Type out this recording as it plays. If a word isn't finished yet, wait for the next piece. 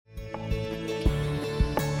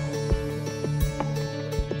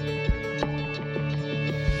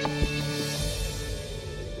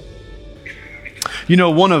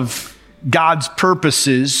One of God's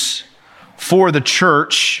purposes for the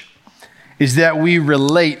church is that we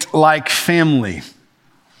relate like family.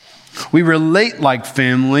 We relate like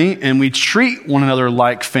family and we treat one another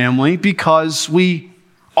like family because we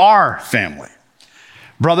are family.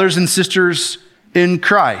 Brothers and sisters in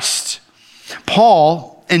Christ.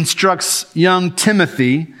 Paul instructs young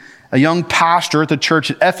Timothy, a young pastor at the church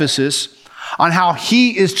at Ephesus, on how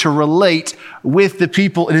he is to relate with the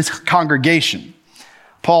people in his congregation.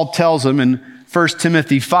 Paul tells him in 1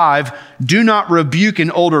 Timothy 5, do not rebuke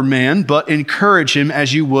an older man, but encourage him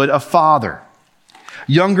as you would a father.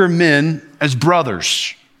 Younger men as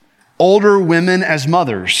brothers, older women as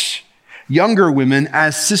mothers, younger women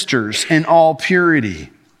as sisters in all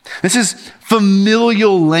purity. This is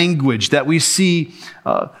familial language that we see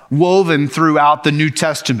woven throughout the New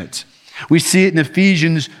Testament. We see it in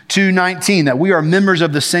Ephesians 2:19, that we are members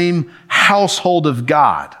of the same household of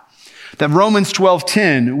God. That Romans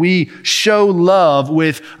 12:10, we show love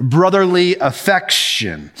with brotherly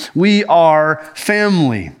affection. We are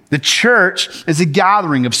family. The church is a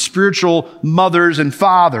gathering of spiritual mothers and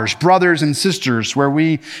fathers, brothers and sisters, where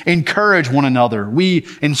we encourage one another. We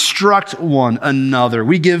instruct one another.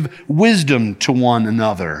 We give wisdom to one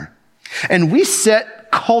another. And we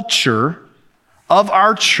set culture of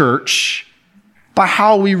our church by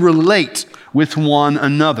how we relate with one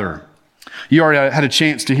another. You already had a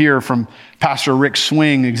chance to hear from Pastor Rick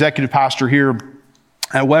Swing, executive pastor here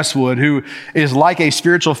at Westwood, who is like a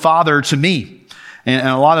spiritual father to me. And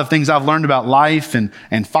a lot of things I've learned about life and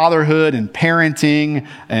fatherhood and parenting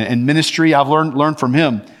and ministry, I've learned from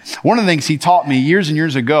him. One of the things he taught me years and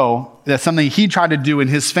years ago, that's something he tried to do in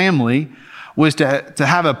his family, was to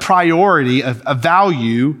have a priority, a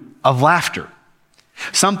value of laughter.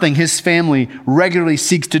 Something his family regularly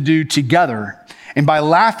seeks to do together. And by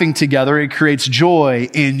laughing together, it creates joy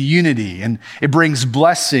and unity, and it brings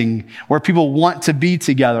blessing where people want to be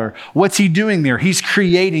together. What's he doing there? He's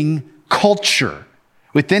creating culture.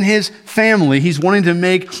 Within his family, he's wanting to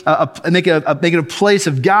make it a place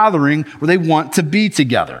of gathering where they want to be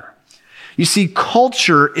together. You see,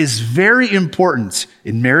 culture is very important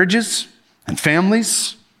in marriages and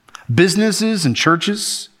families, businesses and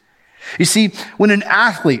churches. You see, when an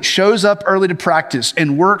athlete shows up early to practice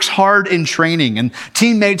and works hard in training and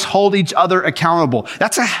teammates hold each other accountable,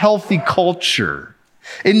 that's a healthy culture.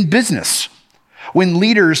 In business, when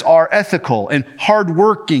leaders are ethical and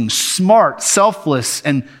hardworking, smart, selfless,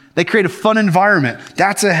 and they create a fun environment,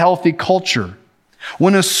 that's a healthy culture.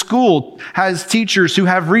 When a school has teachers who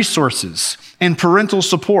have resources and parental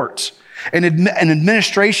support, and an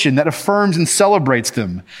administration that affirms and celebrates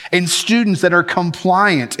them, and students that are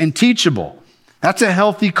compliant and teachable, that's a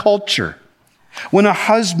healthy culture. When a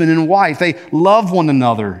husband and wife, they love one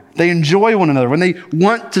another, they enjoy one another, when they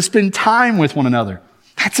want to spend time with one another,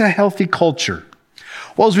 that's a healthy culture.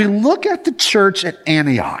 Well, as we look at the church at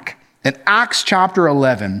Antioch, in Acts chapter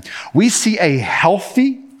 11, we see a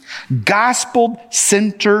healthy,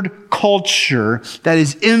 gospel-centered culture that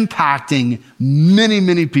is impacting many,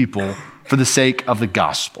 many people for the sake of the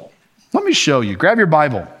gospel. Let me show you. Grab your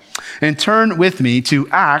Bible and turn with me to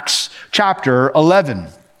Acts chapter 11.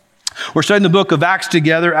 We're studying the book of Acts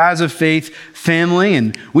together as a faith family,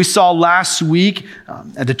 and we saw last week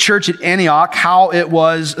at the church at Antioch how it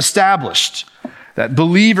was established. That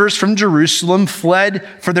believers from Jerusalem fled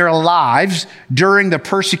for their lives during the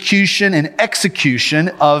persecution and execution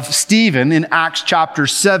of Stephen in Acts chapter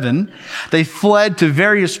 7. They fled to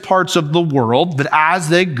various parts of the world, but as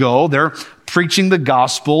they go, they're preaching the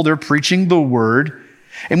gospel, they're preaching the word.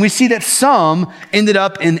 And we see that some ended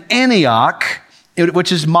up in Antioch,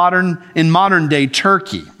 which is modern day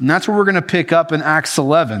Turkey. And that's where we're going to pick up in Acts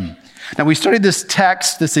 11. Now, we studied this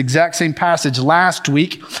text, this exact same passage last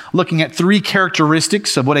week, looking at three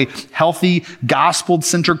characteristics of what a healthy,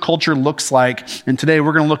 gospel-centered culture looks like. And today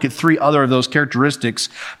we're going to look at three other of those characteristics.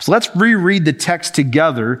 So let's reread the text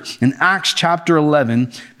together in Acts chapter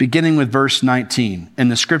 11, beginning with verse 19.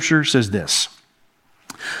 And the scripture says this.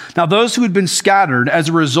 Now, those who had been scattered as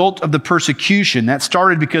a result of the persecution that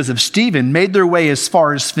started because of Stephen made their way as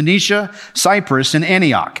far as Phoenicia, Cyprus, and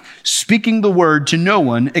Antioch, speaking the word to no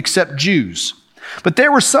one except Jews. But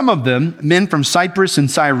there were some of them, men from Cyprus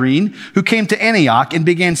and Cyrene, who came to Antioch and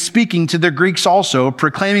began speaking to the Greeks also,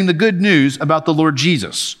 proclaiming the good news about the Lord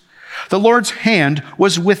Jesus. The Lord's hand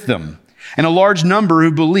was with them, and a large number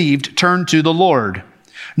who believed turned to the Lord.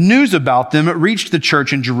 News about them reached the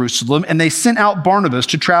church in Jerusalem, and they sent out Barnabas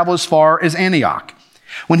to travel as far as Antioch.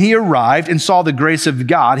 When he arrived and saw the grace of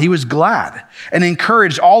God, he was glad and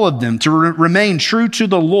encouraged all of them to remain true to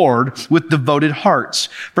the Lord with devoted hearts.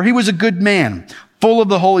 For he was a good man, full of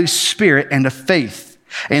the Holy Spirit and of faith,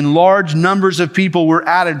 and large numbers of people were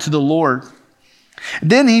added to the Lord.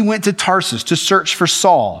 Then he went to Tarsus to search for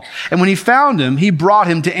Saul, and when he found him, he brought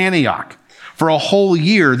him to Antioch. For a whole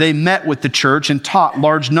year, they met with the church and taught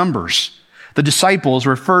large numbers. The disciples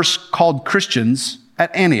were first called Christians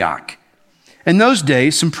at Antioch. In those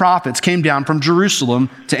days, some prophets came down from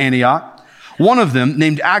Jerusalem to Antioch. One of them,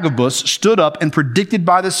 named Agabus, stood up and predicted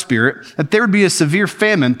by the Spirit that there would be a severe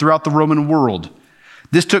famine throughout the Roman world.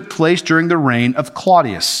 This took place during the reign of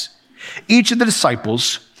Claudius. Each of the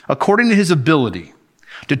disciples, according to his ability,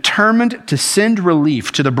 determined to send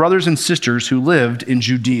relief to the brothers and sisters who lived in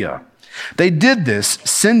Judea. They did this,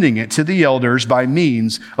 sending it to the elders by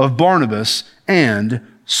means of Barnabas and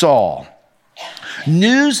Saul.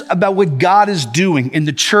 News about what God is doing in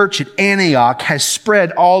the church at Antioch has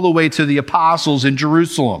spread all the way to the apostles in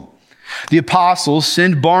Jerusalem. The apostles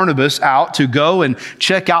send Barnabas out to go and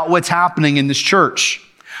check out what's happening in this church.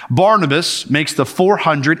 Barnabas makes the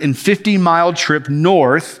 450-mile trip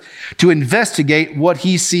north to investigate what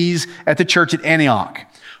he sees at the church at Antioch.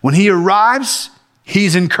 When he arrives,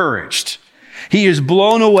 he's encouraged. He is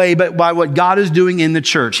blown away by what God is doing in the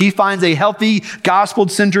church. He finds a healthy,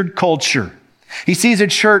 gospel-centered culture. He sees a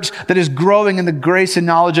church that is growing in the grace and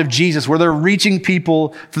knowledge of Jesus, where they're reaching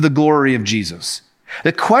people for the glory of Jesus.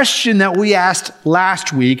 The question that we asked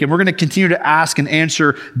last week, and we're going to continue to ask and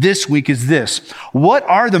answer this week, is this: what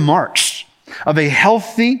are the marks of a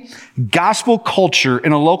healthy gospel culture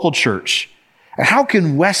in a local church? And how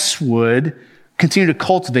can Westwood continue to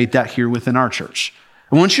cultivate that here within our church?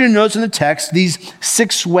 I want you to notice in the text these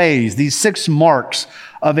 6 ways, these 6 marks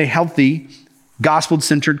of a healthy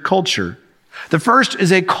gospel-centered culture. The first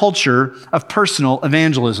is a culture of personal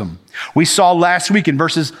evangelism. We saw last week in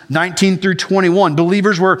verses 19 through 21,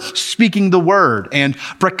 believers were speaking the word and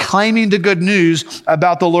proclaiming the good news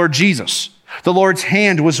about the Lord Jesus. The Lord's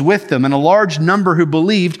hand was with them, and a large number who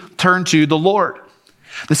believed turned to the Lord.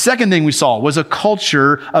 The second thing we saw was a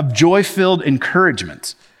culture of joy-filled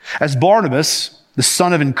encouragement. As Barnabas, the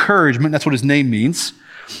son of encouragement, that's what his name means,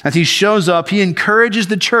 as he shows up, he encourages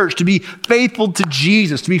the church to be faithful to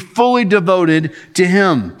Jesus, to be fully devoted to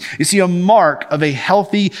him. You see, a mark of a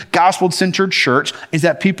healthy, gospel-centered church is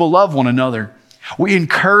that people love one another. We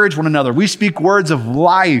encourage one another. We speak words of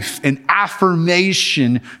life and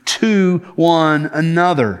affirmation to one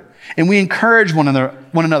another. And we encourage one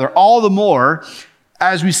another all the more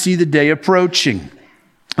as we see the day approaching.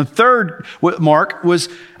 The third mark was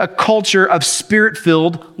a culture of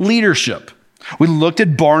spirit-filled leadership. We looked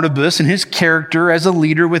at Barnabas and his character as a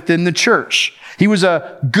leader within the church. He was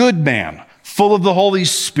a good man, full of the Holy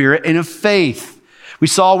Spirit and of faith. We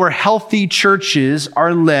saw where healthy churches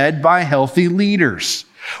are led by healthy leaders.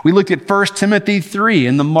 We looked at 1 Timothy 3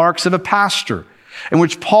 and the marks of a pastor, in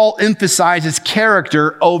which Paul emphasizes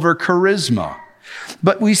character over charisma.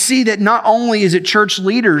 But we see that not only is it church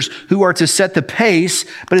leaders who are to set the pace,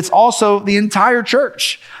 but it's also the entire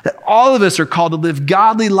church. That all of us are called to live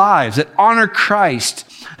godly lives that honor Christ,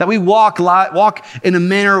 that we walk in a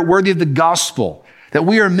manner worthy of the gospel, that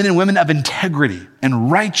we are men and women of integrity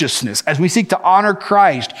and righteousness as we seek to honor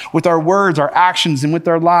Christ with our words, our actions, and with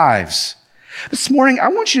our lives. This morning, I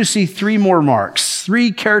want you to see 3 more marks,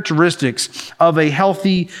 3 characteristics of a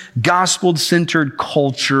healthy, gospel-centered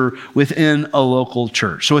culture within a local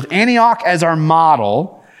church. So with Antioch as our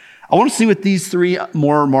model, I want to see what these 3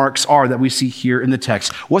 more marks are that we see here in the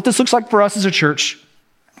text. What this looks like for us as a church,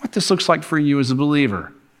 what this looks like for you as a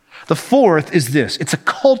believer. The fourth is this: it's a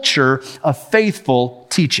culture of faithful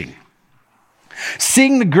teaching.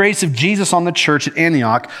 Seeing the grace of Jesus on the church at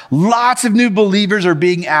Antioch, lots of new believers are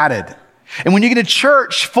being added. And when you get a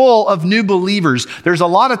church full of new believers, there's a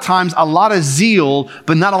lot of times a lot of zeal,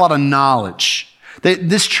 but not a lot of knowledge.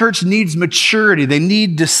 This church needs maturity. They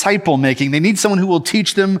need disciple making. They need someone who will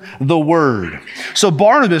teach them the word. So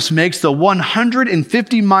Barnabas makes the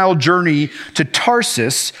 150-mile journey to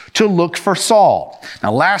Tarsus to look for Saul.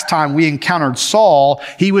 Now, last time we encountered Saul,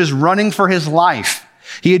 he was running for his life.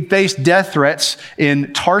 He had faced death threats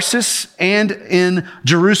in Tarsus and in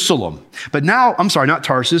Jerusalem. But now, not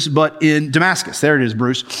Tarsus, but in Damascus. There it is,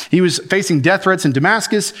 Bruce. He was facing death threats in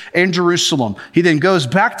Damascus and Jerusalem. He then goes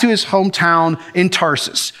back to his hometown in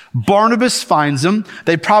Tarsus. Barnabas finds him.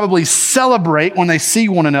 They probably celebrate when they see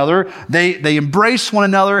one another. They embrace one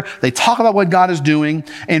another. They talk about what God is doing.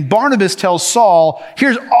 And Barnabas tells Saul,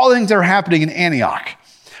 here's all the things that are happening in Antioch.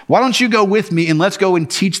 Why don't you go with me and let's go and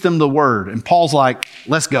teach them the word? And Paul's like,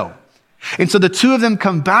 let's go. And so the two of them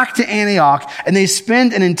come back to Antioch and they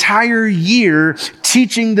spend an entire year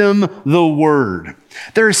teaching them the word.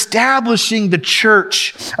 They're establishing the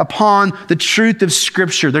church upon the truth of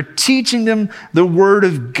Scripture. They're teaching them the word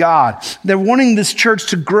of God. They're wanting this church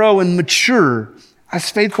to grow and mature as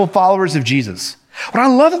faithful followers of Jesus. What I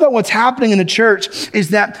love about what's happening in the church is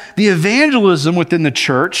that the evangelism within the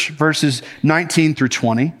church, verses 19 through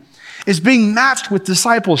 20, is being matched with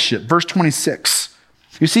discipleship, verse 26.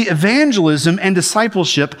 You see, evangelism and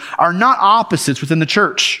discipleship are not opposites within the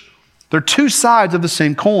church. They're two sides of the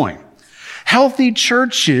same coin. Healthy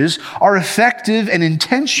churches are effective and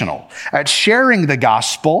intentional at sharing the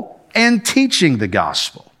gospel and teaching the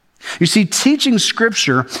gospel. You see, teaching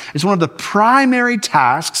Scripture is one of the primary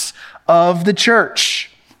tasks of the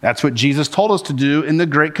church. That's what Jesus told us to do in the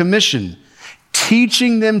Great Commission,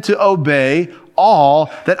 teaching them to obey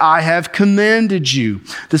all that I have commanded you.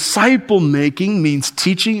 Disciple making means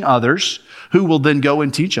teaching others who will then go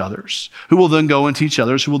and teach others, who will then go and teach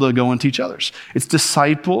others, who will then go and teach others. It's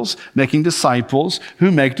disciples making disciples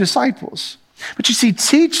who make disciples. But you see,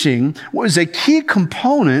 teaching was a key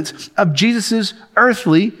component of Jesus'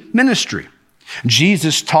 earthly ministry.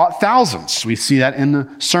 Jesus taught thousands. We see that in the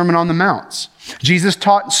Sermon on the Mount. Jesus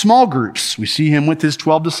taught small groups. We see him with his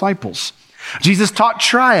 12 disciples. Jesus taught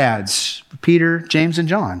triads, Peter, James, and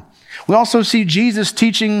John. We also see Jesus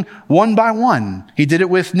teaching one by one. He did it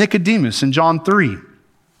with Nicodemus in John 3.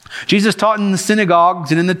 Jesus taught in the synagogues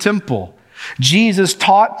and in the temple. Jesus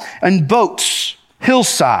taught in boats,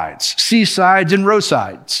 hillsides, seasides, and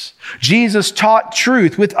roadsides. Jesus taught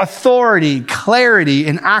truth with authority, clarity,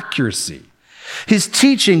 and accuracy. His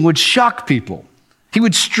teaching would shock people. He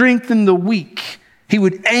would strengthen the weak. He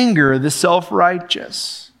would anger the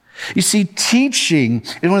self-righteous. You see, teaching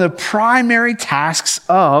is one of the primary tasks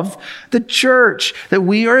of the church, that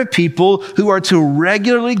we are a people who are to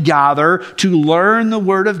regularly gather to learn the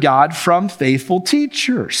Word of God from faithful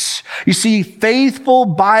teachers. You see, faithful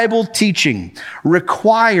Bible teaching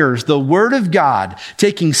requires the Word of God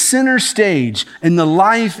taking center stage in the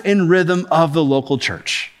life and rhythm of the local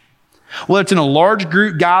church. Whether it's in a large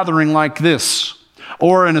group gathering like this,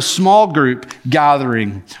 or in a small group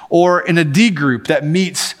gathering, or in a D group that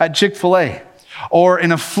meets at Chick-fil-A, or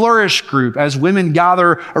in a flourish group as women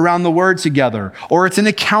gather around the Word together, or it's in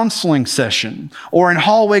a counseling session, or in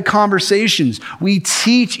hallway conversations. We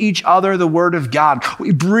teach each other the Word of God.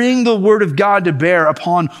 We bring the Word of God to bear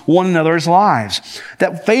upon one another's lives.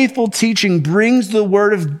 That faithful teaching brings the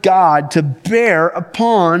Word of God to bear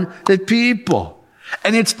upon the people.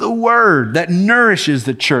 And it's the Word that nourishes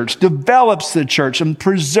the church, develops the church, and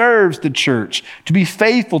preserves the church to be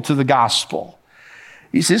faithful to the gospel.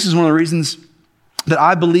 You see, this is one of the reasons that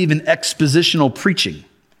I believe in expositional preaching.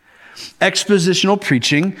 Expositional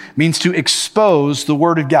preaching means to expose the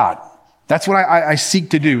Word of God. That's what I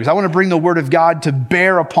seek to do, is I want to bring the Word of God to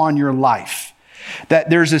bear upon your life. That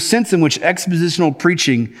there's a sense in which expositional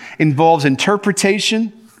preaching involves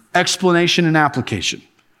interpretation, explanation, and application.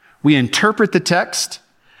 We interpret the text,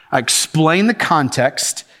 I explain the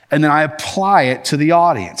context, and then I apply it to the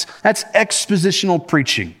audience. That's expositional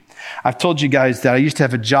preaching. I've told you guys that I used to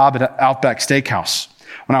have a job at Outback Steakhouse.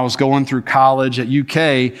 When I was going through college at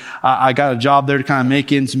UK, I got a job there to kind of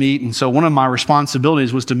make ends meet. And so one of my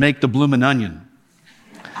responsibilities was to make the bloomin' onion.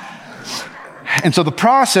 And so the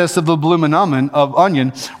process of the bloomin'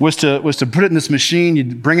 onion was to put it in this machine.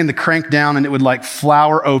 You'd bring in the crank down and it would like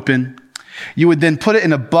flour open. You would then put it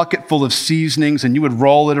in a bucket full of seasonings and you would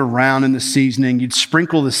roll it around in the seasoning. You'd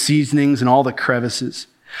sprinkle the seasonings in all the crevices.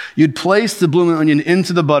 You'd place the bloomin' onion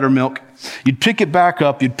into the buttermilk. You'd pick it back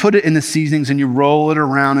up. You'd put it in the seasonings and you roll it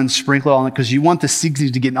around and sprinkle it on it because you want the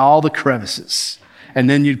seasonings to get in all the crevices. And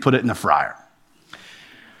then you'd put it in the fryer.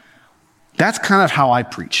 That's kind of how I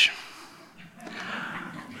preach.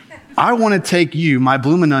 I want to take you, my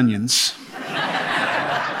bloomin' onions,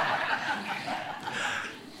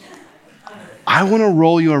 I want to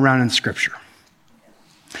roll you around in Scripture.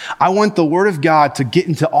 I want the Word of God to get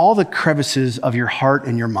into all the crevices of your heart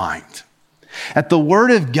and your mind. That the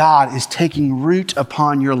Word of God is taking root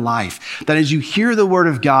upon your life. That as you hear the Word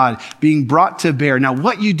of God being brought to bear, now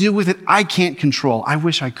what you do with it, I can't control. I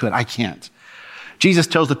wish I could. I can't. Jesus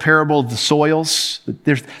tells the parable of the soils.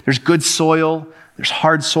 There's good soil. There's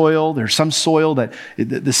hard soil. There's some soil that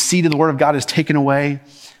the seed of the Word of God is taken away.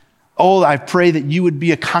 Oh, I pray that you would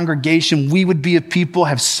be a congregation. We would be a people,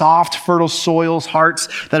 have soft, fertile soils, hearts,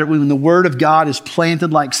 that when the Word of God is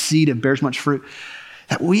planted like seed, it bears much fruit.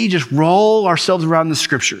 That we just roll ourselves around the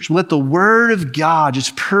Scriptures. Let the Word of God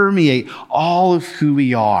just permeate all of who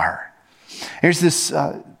we are. There's this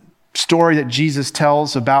story that Jesus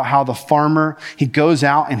tells about how the farmer, he goes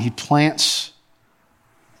out and he plants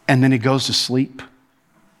and then he goes to sleep.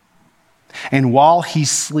 And while he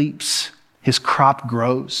sleeps, his crop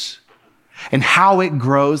grows. And how it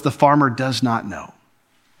grows, the farmer does not know.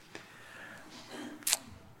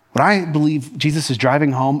 What I believe Jesus is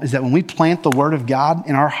driving home is that when we plant the word of God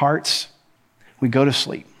in our hearts, we go to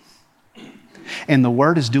sleep. And the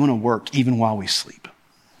word is doing a work even while we sleep.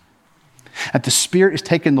 That the Spirit is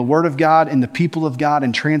taking the word of God and the people of God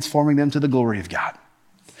and transforming them to the glory of God.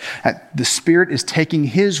 That the Spirit is taking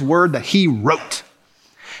his word that he wrote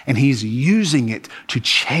and he's using it to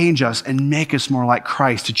change us and make us more like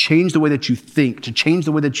Christ, to change the way that you think, to change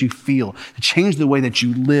the way that you feel, to change the way that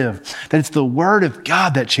you live. That it's the word of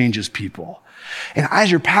God that changes people. And as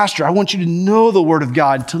your pastor, I want you to know the word of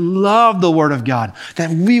God, to love the word of God, that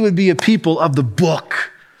we would be a people of the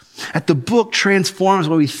book. That the book transforms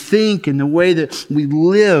the way we think and the way that we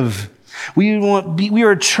live. We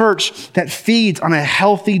are a church that feeds on a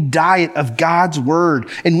healthy diet of God's word.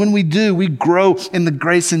 And when we do, we grow in the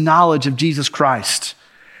grace and knowledge of Jesus Christ.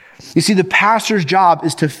 You see, the pastor's job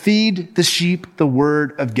is to feed the sheep the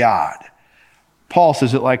word of God. Paul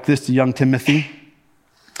says it like this to young Timothy.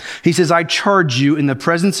 He says, I charge you in the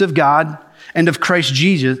presence of God and of Christ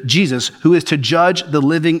Jesus, who is to judge the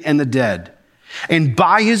living and the dead. And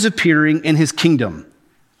by his appearing in his kingdom,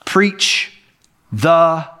 preach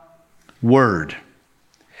the word.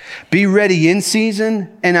 Be ready in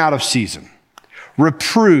season and out of season.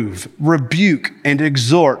 Reprove, rebuke, and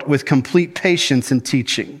exhort with complete patience and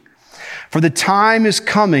teaching. For the time is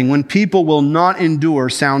coming when people will not endure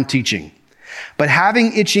sound teaching, but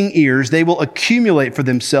having itching ears, they will accumulate for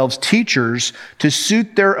themselves teachers to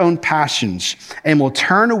suit their own passions and will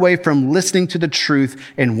turn away from listening to the truth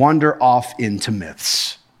and wander off into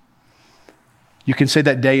myths. You can say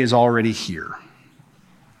that day is already here.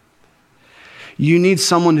 You need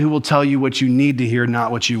someone who will tell you what you need to hear, not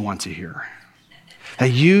what you want to hear.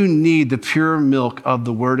 That you need the pure milk of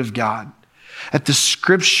the word of God. That the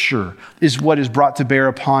scripture is what is brought to bear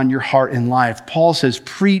upon your heart and life. Paul says,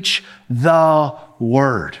 preach the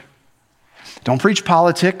word. Don't preach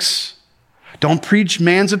politics. Don't preach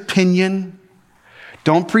man's opinion.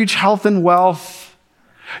 Don't preach health and wealth.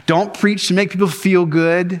 Don't preach to make people feel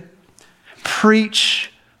good.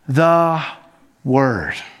 Preach the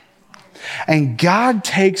word. And God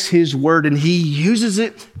takes his word and he uses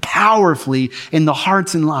it powerfully in the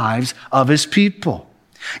hearts and lives of his people.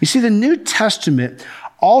 You see, the New Testament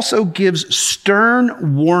also gives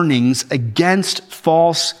stern warnings against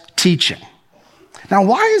false teaching. Now,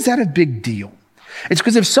 why is that a big deal? It's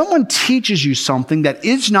because if someone teaches you something that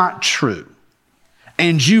is not true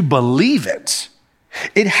and you believe it,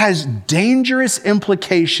 it has dangerous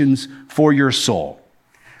implications for your soul.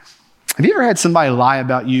 Have you ever had somebody lie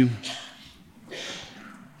about you?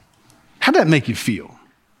 How'd that make you feel?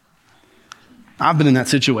 I've been in that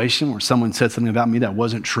situation where someone said something about me that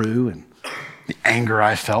wasn't true and the anger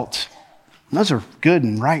I felt. And those are good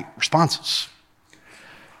and right responses.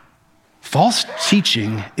 False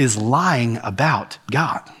teaching is lying about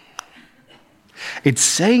God. It's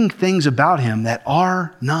saying things about him that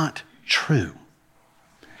are not true.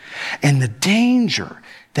 And the danger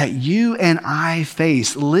that you and I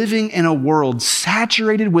face living in a world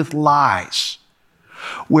saturated with lies,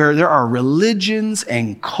 where there are religions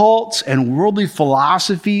and cults and worldly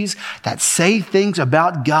philosophies that say things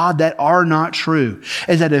about God that are not true,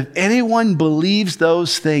 is that if anyone believes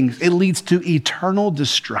those things, it leads to eternal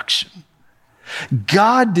destruction.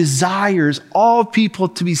 God desires all people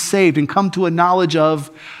to be saved and come to a knowledge of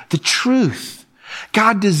the truth.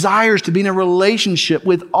 God desires to be in a relationship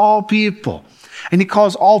with all people. And he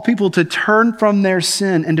calls all people to turn from their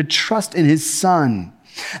sin and to trust in his Son.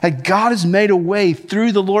 That God has made a way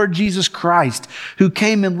through the Lord Jesus Christ, who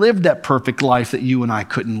came and lived that perfect life that you and I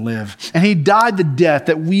couldn't live. And he died the death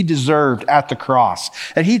that we deserved at the cross.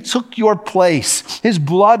 That he took your place. His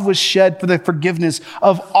blood was shed for the forgiveness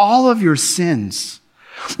of all of your sins.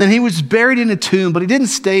 And he was buried in a tomb, but he didn't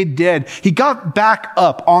stay dead. He got back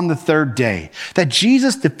up on the third day. That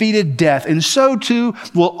Jesus defeated death, and so too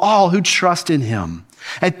will all who trust in him.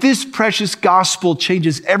 That this precious gospel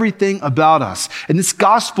changes everything about us. And this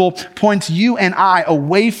gospel points you and I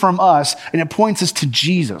away from us, and it points us to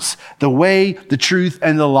Jesus, the way, the truth,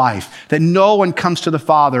 and the life. That no one comes to the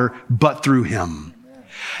Father but through him.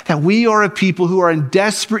 That we are a people who are in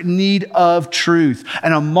desperate need of truth.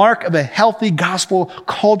 And a mark of a healthy gospel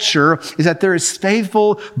culture is that there is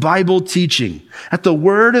faithful Bible teaching. That the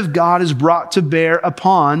word of God is brought to bear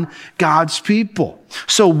upon God's people.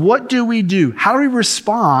 So what do we do? How do we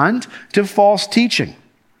respond to false teaching?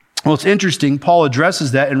 Well, it's interesting. Paul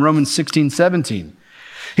addresses that in Romans 16:17.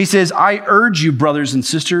 He says, I urge you, brothers and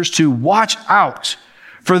sisters, to watch out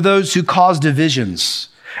for those who cause divisions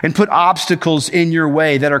and put obstacles in your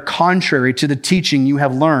way that are contrary to the teaching you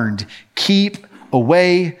have learned. Keep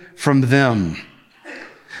away from them.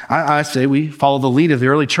 I say we follow the lead of the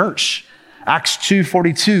early church. Acts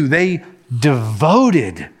 2:42, they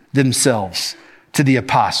devoted themselves to the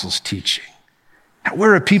apostles' teaching.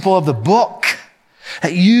 We're a people of the book.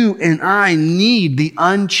 That you and I need the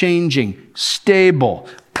unchanging, stable,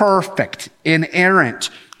 perfect, inerrant,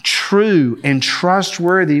 true, and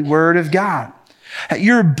trustworthy Word of God. That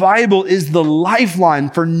your Bible is the lifeline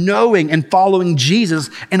for knowing and following Jesus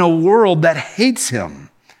in a world that hates him.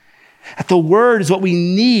 That the Word is what we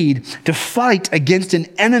need to fight against an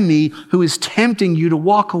enemy who is tempting you to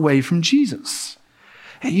walk away from Jesus.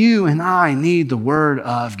 That you and I need the Word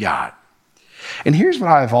of God. And here's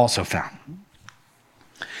what I've also found.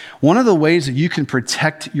 One of the ways that you can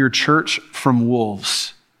protect your church from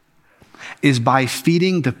wolves is by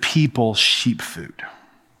feeding the people sheep food.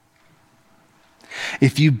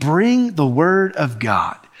 If you bring the Word of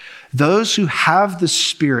God, those who have the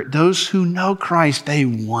Spirit, those who know Christ, they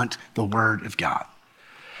want the Word of God.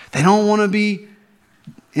 They don't want to be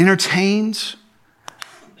entertained.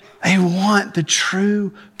 They want the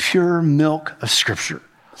true, pure milk of Scripture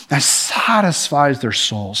that satisfies their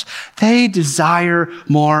souls. They desire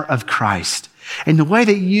more of Christ. And the way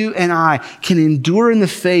that you and I can endure in the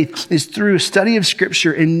faith is through a study of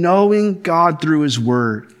Scripture and knowing God through His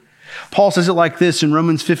Word. Paul says it like this in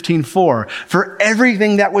Romans 15:4. For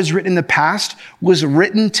everything that was written in the past was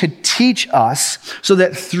written to teach us, so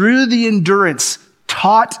that through the endurance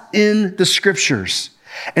taught in the Scriptures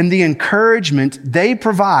and the encouragement they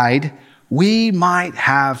provide, we might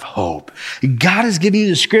have hope. God is giving you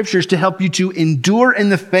the Scriptures to help you to endure in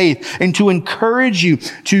the faith and to encourage you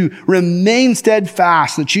to remain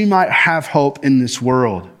steadfast that you might have hope in this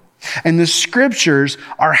world. And the Scriptures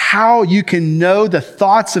are how you can know the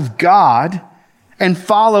thoughts of God and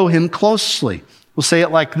follow Him closely. We'll say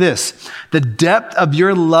it like this. The depth of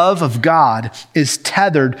your love of God is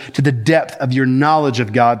tethered to the depth of your knowledge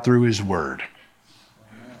of God through His Word.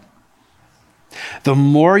 The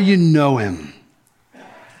more you know Him,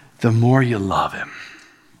 the more you love Him.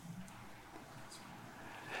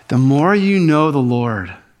 The more you know the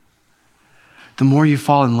Lord, the more you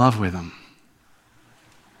fall in love with Him.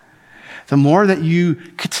 The more that you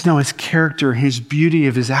get to know His character, His beauty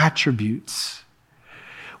of His attributes.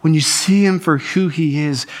 When you see Him for who He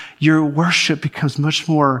is, your worship becomes much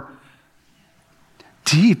more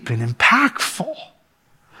deep and impactful.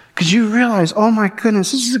 Because you realize, oh my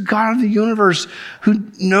goodness, this is a God of the universe who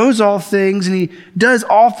knows all things and He does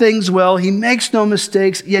all things well. He makes no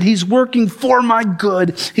mistakes, yet He's working for my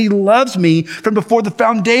good. He loves me from before the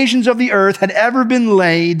foundations of the earth had ever been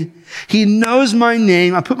laid. He knows my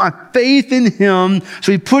name. I put my faith in Him,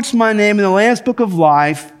 so He puts my name in the Lamb's Book of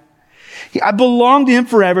Life. I belong to Him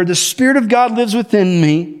forever. The Spirit of God lives within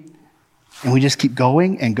me. And we just keep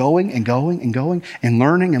going and going and going and going and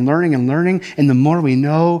learning and learning and learning. And the more we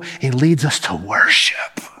know, it leads us to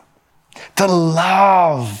worship, to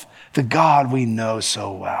love the God we know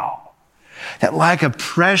so well. That like a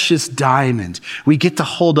precious diamond, we get to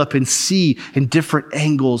hold up and see in different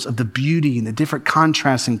angles of the beauty and the different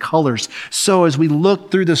contrasts and colors. So as we look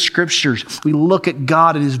through the Scriptures, we look at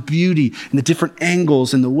God and His beauty and the different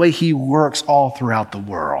angles and the way He works all throughout the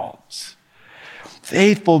world.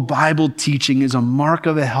 Faithful Bible teaching is a mark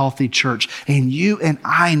of a healthy church, and you and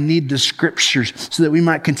I need the Scriptures so that we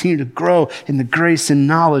might continue to grow in the grace and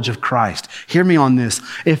knowledge of Christ. Hear me on this.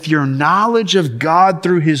 If your knowledge of God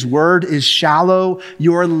through His Word is shallow,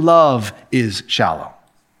 your love is shallow.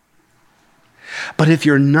 But if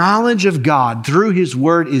your knowledge of God through His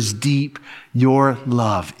Word is deep, your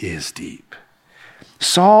love is deep.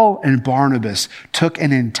 Saul and Barnabas took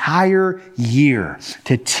an entire year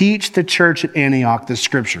to teach the church at Antioch the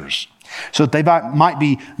Scriptures so that they might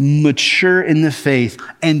be mature in the faith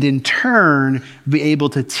and in turn be able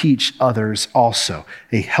to teach others also.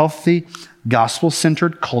 A healthy,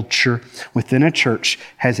 gospel-centered culture within a church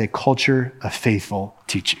has a culture of faithful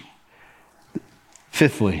teaching.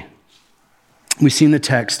 Fifthly, we see in the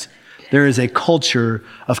text, there is a culture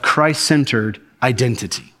of Christ-centered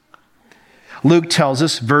identity. Luke tells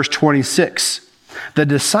us, verse 26, the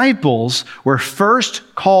disciples were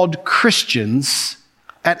first called Christians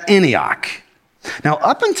at Antioch. Now,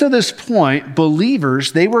 up until this point,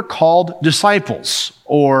 believers, they were called disciples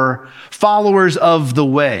or followers of the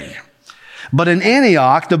way. But in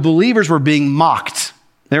Antioch, the believers were being mocked.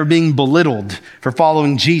 They were being belittled for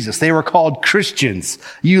following Jesus. They were called Christians,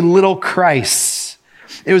 you little Christs.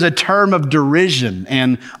 It was a term of derision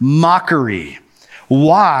and mockery.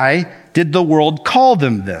 Why did the world call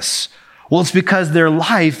them this? Well, it's because their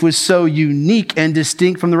life was so unique and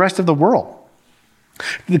distinct from the rest of the world.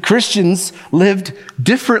 The Christians lived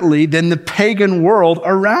differently than the pagan world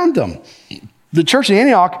around them. The church in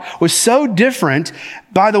Antioch was so different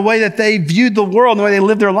by the way that they viewed the world and the way they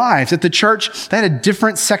lived their lives. That the church, they had a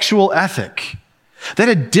different sexual ethic. They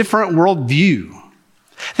had a different worldview.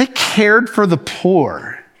 They cared for the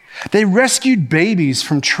poor. They rescued babies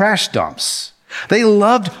from trash dumps. They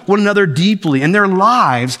loved one another deeply, and their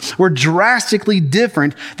lives were drastically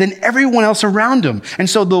different than everyone else around them. And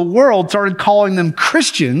so the world started calling them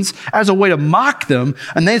Christians as a way to mock them,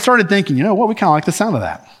 and they started thinking, you know what, we kind of like the sound of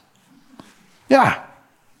that. Yeah,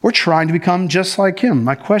 we're trying to become just like him.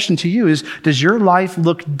 My question to you is, does your life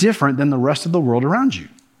look different than the rest of the world around you?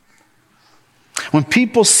 When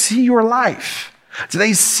people see your life, do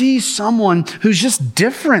they see someone who's just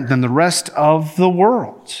different than the rest of the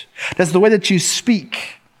world? Does the way that you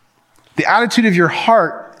speak, the attitude of your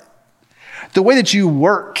heart, the way that you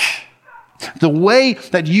work, the way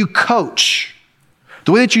that you coach,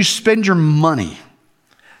 the way that you spend your money,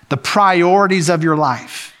 the priorities of your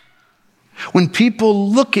life, when people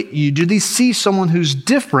look at you, do they see someone who's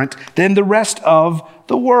different than the rest of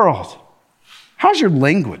the world? How's your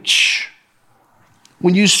language?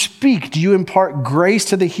 When you speak, do you impart grace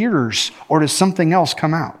to the hearers, or does something else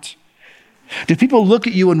come out? Do people look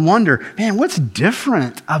at you and wonder, man, what's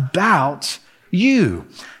different about you?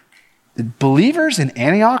 The believers in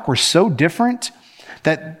Antioch were so different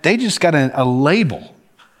that they just got a label,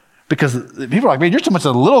 because people are like, man, you're so much a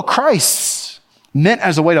little Christ, meant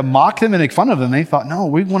as a way to mock them and make fun of them. They thought, no,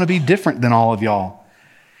 we want to be different than all of y'all.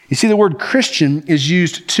 You see, the word Christian is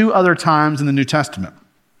used 2 other times in the New Testament.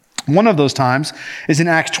 One of those times is in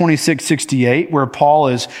Acts 26:68, where Paul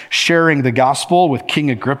is sharing the gospel with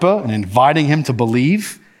King Agrippa and inviting him to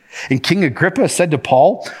believe. And King Agrippa said to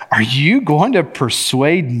Paul, "Are you going to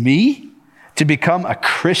persuade me to become a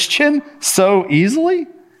Christian so easily?"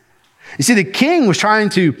 You see, the king was trying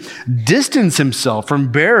to distance himself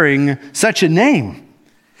from bearing such a name.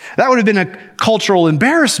 That would have been a cultural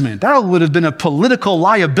embarrassment. That would have been a political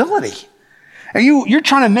liability. And you're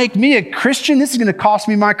trying to make me a Christian? This is going to cost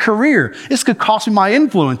me my career. This could cost me my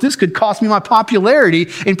influence. This could cost me my popularity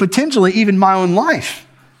and potentially even my own life.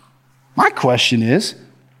 My question is,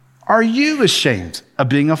 are you ashamed of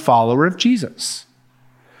being a follower of Jesus?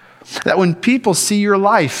 That when people see your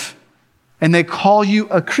life and they call you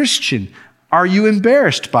a Christian, are you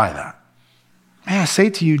embarrassed by that? May I say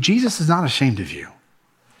to you, Jesus is not ashamed of you.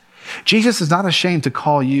 Jesus is not ashamed to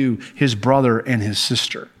call you his brother and his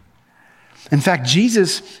sister. In fact,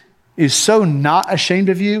 Jesus is so not ashamed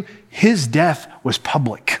of you, his death was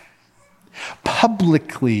public.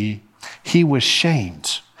 Publicly, he was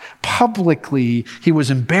shamed. Publicly, he was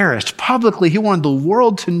embarrassed. Publicly, he wanted the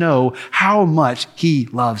world to know how much he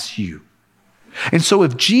loves you. And so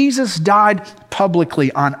if Jesus died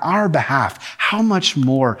publicly on our behalf, how much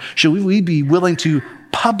more should we be willing to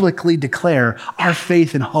publicly declare our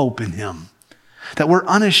faith and hope in him? That we're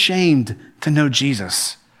unashamed to know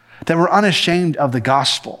Jesus. That we're unashamed of the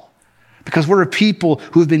gospel because we're a people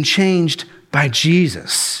who have been changed by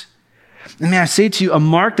Jesus. And may I say to you, a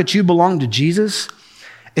mark that you belong to Jesus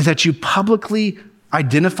is that you publicly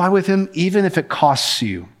identify with him, even if it costs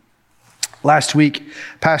you. Last week,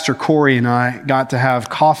 Pastor Corey and I got to have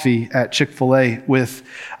coffee at Chick-fil-A with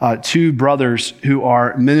 2 brothers who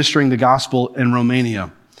are ministering the gospel in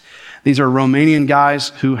Romania. These are Romanian guys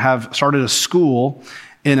who have started a school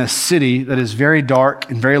in a city that is very dark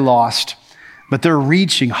and very lost, but they're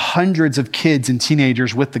reaching hundreds of kids and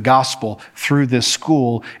teenagers with the gospel through this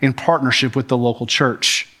school in partnership with the local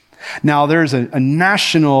church. Now, there's a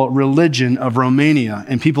national religion of Romania,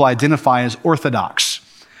 and people identify as Orthodox.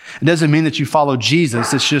 It doesn't mean that you follow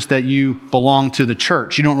Jesus. It's just that you belong to the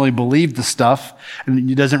church. You don't really believe the stuff,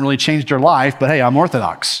 and it doesn't really change your life, but hey, I'm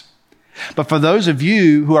Orthodox. But for those of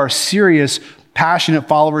you who are serious, passionate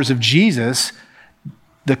followers of Jesus,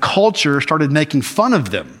 the culture started making fun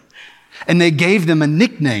of them, and they gave them a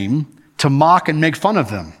nickname to mock and make fun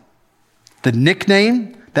of them. The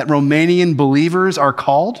nickname that Romanian believers are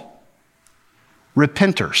called?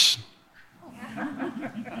 Repenters.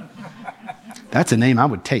 That's a name I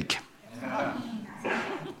would take.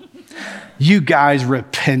 You guys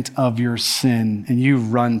repent of your sin and you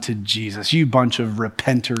run to Jesus, you bunch of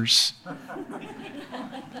repenters.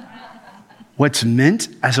 What's meant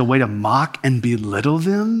as a way to mock and belittle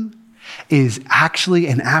them is actually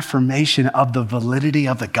an affirmation of the validity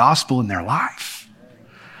of the gospel in their life.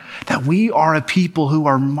 that we are a people who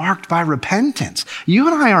are marked by repentance. You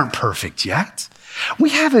and I aren't perfect yet. We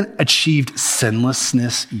haven't achieved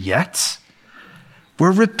sinlessness yet.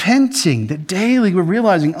 We're repenting that daily we're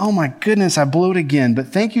realizing, oh my goodness, I blew it again. But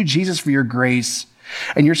thank you, Jesus, for your grace.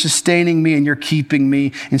 And you're sustaining me and you're keeping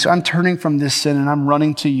me. And so I'm turning from this sin and I'm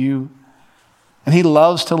running to you. And he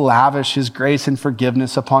loves to lavish his grace and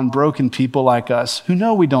forgiveness upon broken people like us who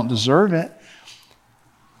know we don't deserve it.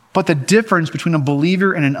 But the difference between a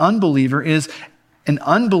believer and an unbeliever is an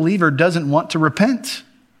unbeliever doesn't want to repent.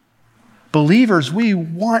 Believers, we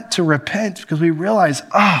want to repent because we realize,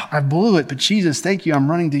 I blew it, but Jesus, thank you, I'm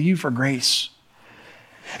running to you for grace.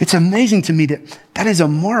 It's amazing to me that that is a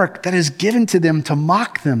mark that is given to them to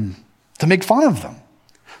mock them, to make fun of them.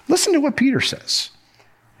 Listen to what Peter says.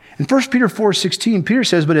 In 1 Peter 4:16, Peter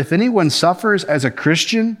says, but if anyone suffers as a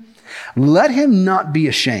Christian, let him not be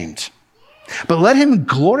ashamed, but let him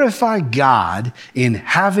glorify God in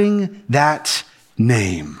having that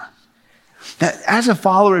name. That as a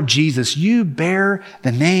follower of Jesus, you bear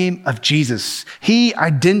the name of Jesus. He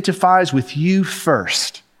identifies with you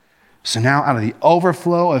first. So now out of the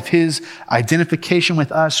overflow of his identification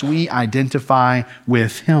with us, we identify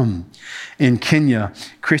with him. In Kenya,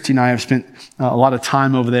 Christy and I have spent a lot of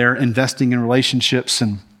time over there investing in relationships,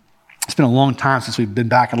 and it's been a long time since we've been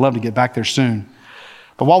back. I'd love to get back there soon.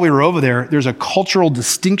 But while we were over there, there's a cultural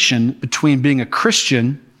distinction between being a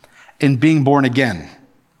Christian and being born again.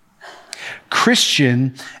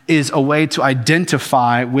 Christian is a way to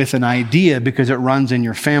identify with an idea because it runs in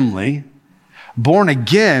your family. Born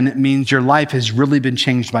again means your life has really been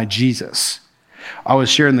changed by Jesus. I was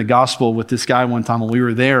sharing the gospel with this guy one time when we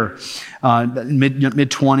were there,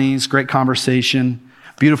 mid-20s, great conversation,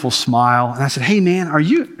 beautiful smile. And I said, hey man, are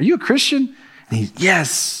you a Christian? And he's,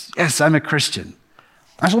 yes, I'm a Christian.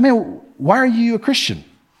 I said, well, man, why are you a Christian?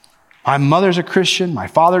 My mother's a Christian, my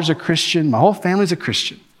father's a Christian, my whole family's a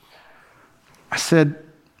Christian. I said,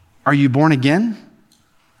 are you born again?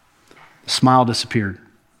 The smile disappeared.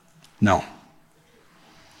 No.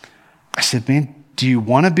 I said, man, do you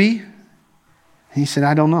want to be? And he said,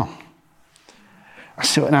 I don't know. I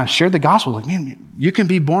said, and I shared the gospel. Like, man, you can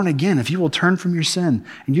be born again if you will turn from your sin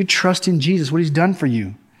and you trust in Jesus, what he's done for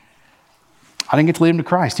you. I didn't get to lead him to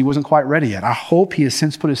Christ. He wasn't quite ready yet. I hope he has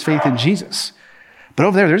since put his faith in Jesus. But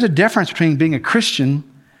over there's a difference between being a Christian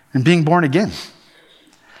and being born again.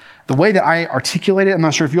 The way that I articulate it, I'm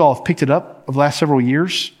not sure if you all have picked it up over the last several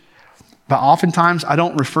years, but oftentimes I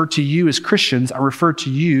don't refer to you as Christians. I refer to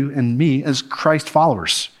you and me as Christ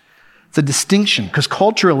followers. It's a distinction because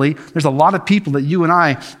culturally, there's a lot of people that you and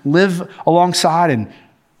I live alongside and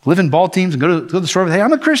live in ball teams and go to the store with, hey,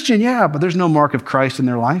 I'm a Christian, yeah, but there's no mark of Christ in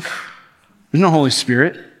their life. There's no Holy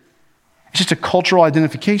Spirit. It's just a cultural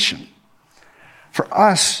identification. For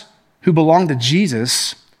us who belong to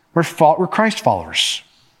Jesus, we're Christ followers.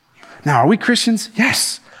 Now, are we Christians?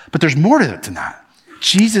 Yes, but there's more to it than that.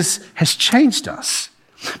 Jesus has changed us.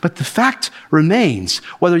 But the fact remains,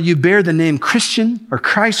 whether you bear the name Christian or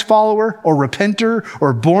Christ follower or repenter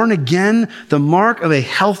or born again, the mark of a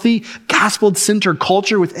healthy, gospel-centered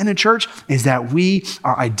culture within a church is that we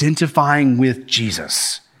are identifying with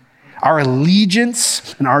Jesus. Our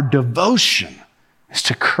allegiance and our devotion is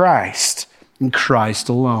to Christ and Christ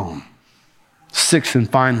alone. Sixth and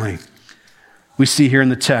finally, we see here in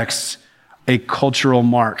the text a cultural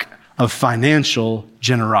mark of financial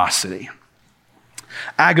generosity.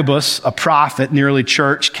 Agabus, a prophet in the early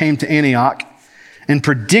church, came to Antioch and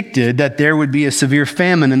predicted that there would be a severe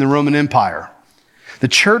famine in the Roman Empire. The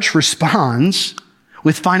church responds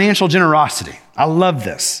with financial generosity. I love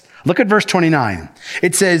this. Look at verse 29.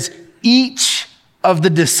 It says, each of the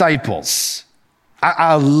disciples.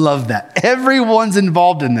 I love that. Everyone's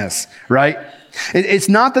involved in this, right? It's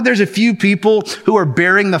not that there's a few people who are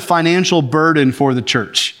bearing the financial burden for the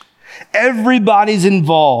church. Everybody's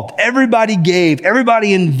involved. Everybody gave.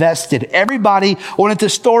 Everybody invested. Everybody wanted to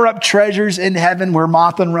store up treasures in heaven where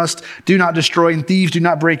moth and rust do not destroy and thieves do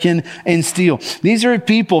not break in and steal. These are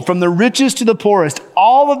people from the richest to the poorest,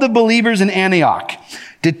 all of the believers in Antioch,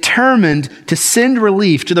 determined to send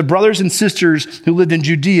relief to the brothers and sisters who lived in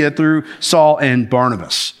Judea through Saul and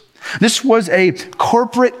Barnabas. This was a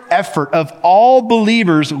corporate effort of all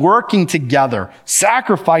believers working together,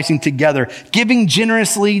 sacrificing together, giving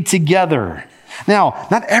generously together. Now,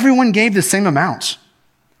 not everyone gave the same amount,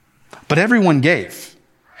 but everyone gave.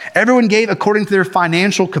 Everyone gave according to their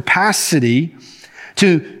financial capacity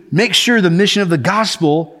to make sure the mission of the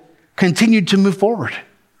gospel continued to move forward.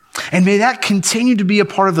 And may that continue to be a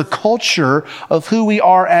part of the culture of who we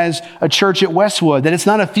are as a church at Westwood, that it's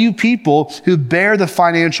not a few people who bear the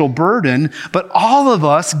financial burden, but all of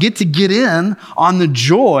us get to get in on the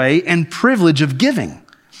joy and privilege of giving,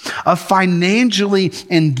 of financially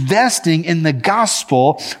investing in the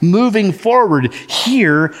gospel, moving forward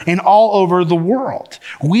here and all over the world.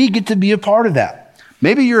 We get to be a part of that.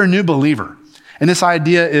 Maybe you're a new believer, and this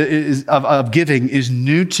idea of giving is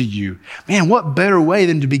new to you. Man, what better way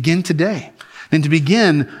than to begin today, than to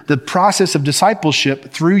begin the process of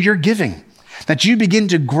discipleship through your giving, that you begin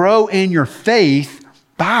to grow in your faith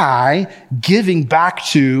by giving back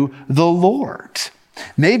to the Lord.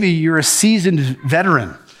 Maybe you're a seasoned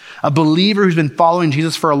veteran, a believer who's been following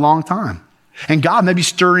Jesus for a long time, and God may be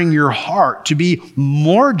stirring your heart to be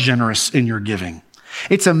more generous in your giving.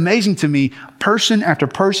 It's amazing to me, person after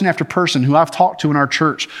person after person who I've talked to in our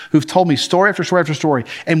church, who've told me story after story after story,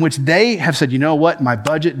 in which they have said, you know what, my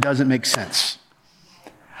budget doesn't make sense.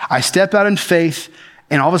 I step out in faith,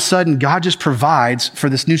 and all of a sudden, God just provides for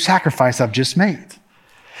this new sacrifice I've just made.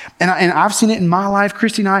 And I've seen it in my life.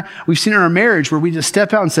 Christy and I, we've seen it in our marriage where we just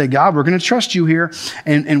step out and say, God, we're going to trust you here.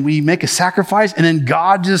 And we make a sacrifice, and then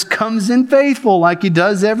God just comes in faithful like he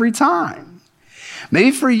does every time.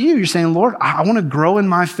 Maybe for you, you're saying, Lord, I want to grow in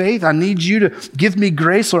my faith. I need you to give me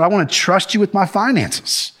grace, Lord. I want to trust you with my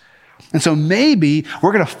finances. And so maybe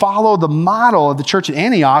we're going to follow the model of the church at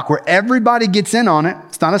Antioch where everybody gets in on it.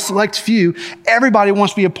 It's not a select few. Everybody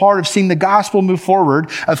wants to be a part of seeing the gospel move forward,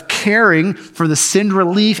 of caring for the sin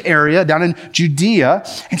relief area down in Judea.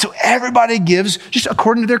 And so everybody gives just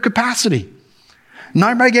according to their capacity.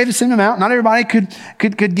 Not everybody gave the same amount. Not everybody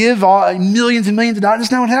could give millions and millions of dollars.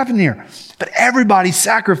 That's not what happened here. But everybody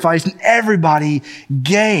sacrificed and everybody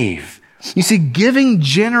gave. You see, giving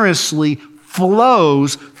generously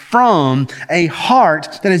flows from a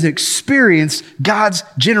heart that has experienced God's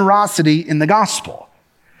generosity in the gospel.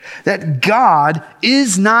 That God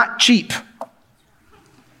is not cheap.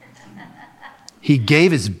 He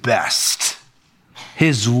gave his best,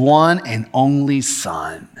 his one and only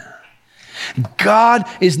Son. God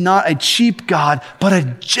is not a cheap God, but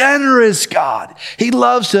a generous God. He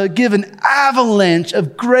loves to give an avalanche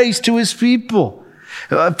of grace to his people.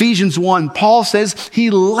 Ephesians 1, Paul says he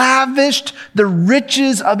lavished the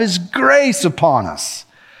riches of his grace upon us.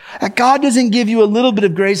 That God doesn't give you a little bit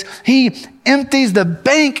of grace. He empties the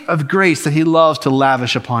bank of grace that he loves to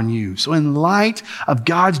lavish upon you. So in light of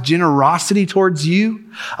God's generosity towards you,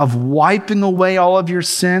 of wiping away all of your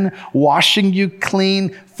sin, washing you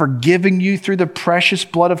clean, forgiving you through the precious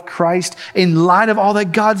blood of Christ, in light of all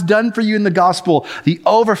that God's done for you in the gospel, the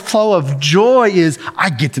overflow of joy is, I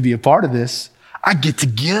get to be a part of this. I get to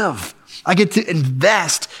give. I get to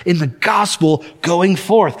invest in the gospel going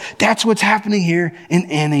forth. That's what's happening here in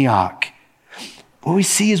Antioch. What we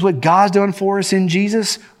see is what God's done for us in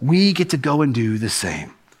Jesus. We get to go and do the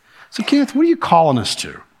same. So Kenneth, what are you calling us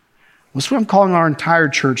to? That's what I'm calling our entire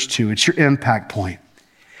church to. It's your impact point.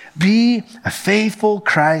 Be a faithful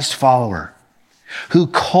Christ follower who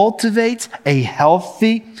cultivates a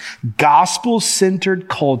healthy, gospel-centered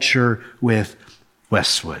culture with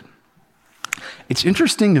Westwood. It's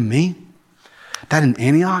interesting to me that in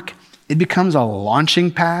Antioch, it becomes a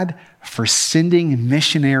launching pad for sending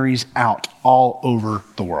missionaries out all over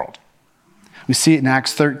the world. We see it in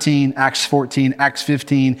Acts 13, Acts 14, Acts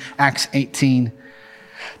 15, Acts 18.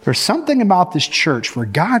 There's something about this church where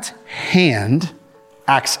God's hand,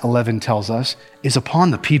 Acts 11 tells us, is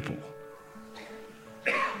upon the people.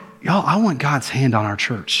 Y'all, I want God's hand on our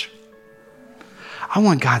church. I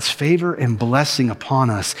want God's favor and blessing upon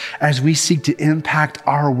us as we seek to impact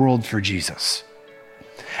our world for Jesus.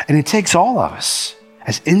 And it takes all of us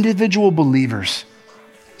as individual believers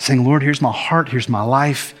saying, Lord, here's my heart, here's my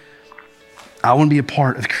life. I want to be a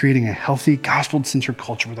part of creating a healthy, gospel-centered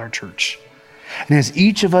culture with our church. And as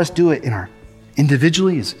each of us do it in our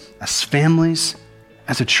individually, as families,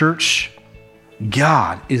 as a church,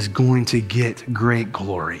 God is going to get great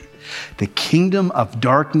glory. The kingdom of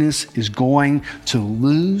darkness is going to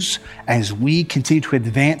lose as we continue to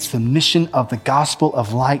advance the mission of the gospel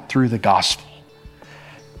of light through the gospel.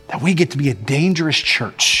 That we get to be a dangerous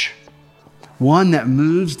church, one that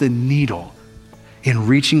moves the needle in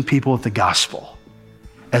reaching people with the gospel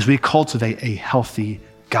as we cultivate a healthy,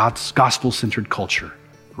 gospel-centered culture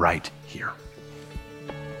right here.